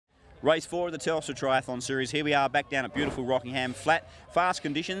Race 4 of the Telstra Triathlon Series. Here we are back down at beautiful Rockingham. Flat, fast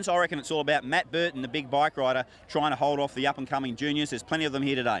conditions. I reckon it's all about Matt Burton, the big bike rider, trying to hold off the up-and-coming juniors. There's plenty of them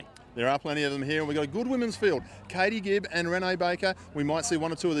here today. There are plenty of them here, and we've got a good women's field. Katie Gibb and Renee Baker. We might see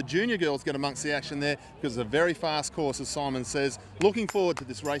one or two of the junior girls get amongst the action there because it's a very fast course, as Simon says. Looking forward to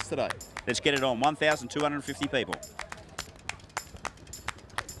this race today. Let's get it on. 1,250 people.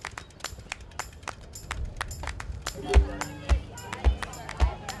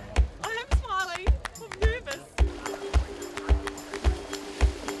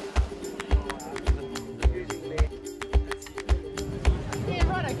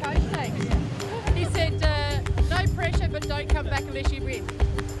 He said, no pressure, but don't come back unless you win.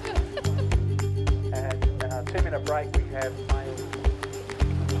 And 2-minute break, we have male.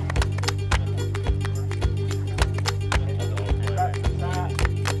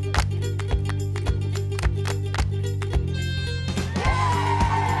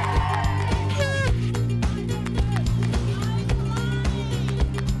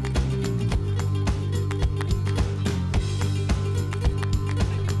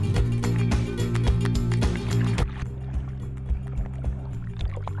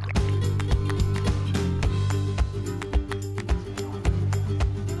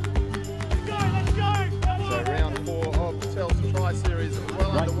 Telstra TriSeries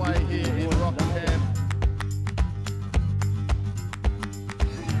well underway here in Rockingham.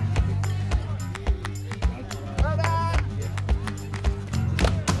 Well done!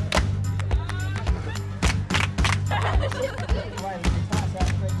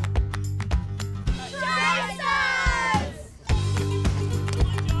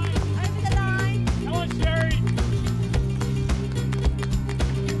 Over the line. Come on, Sherry.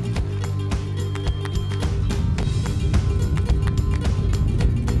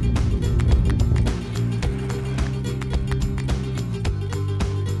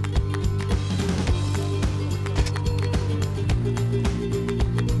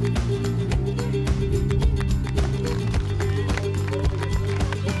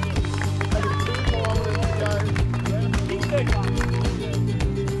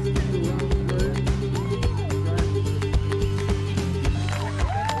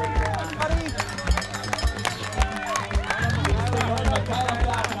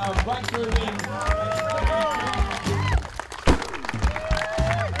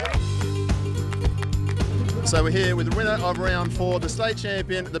 So we're here with the winner of round 4, the state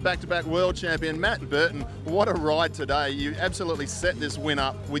champion, the back-to-back world champion, Matt Burton. What a ride today. You absolutely set this win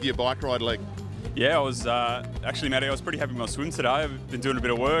up with your bike ride leg. Yeah, I was actually, Matty, I was pretty happy with my swim today. I've been doing a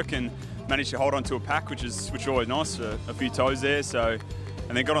bit of work and managed to hold on to a pack, which is always nice, a few toes there. So,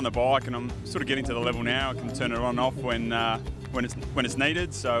 and then got on the bike, and I'm sort of getting to the level now. I can turn it on and off when it's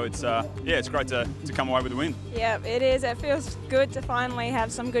needed. So it's yeah, it's great to come away with the win. Yeah, it is. It feels good to finally have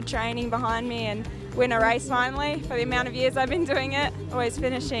some good training behind me and win a race finally for the amount of years I've been doing it. Always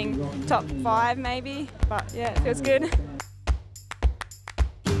finishing top 5 maybe, but yeah, it feels good.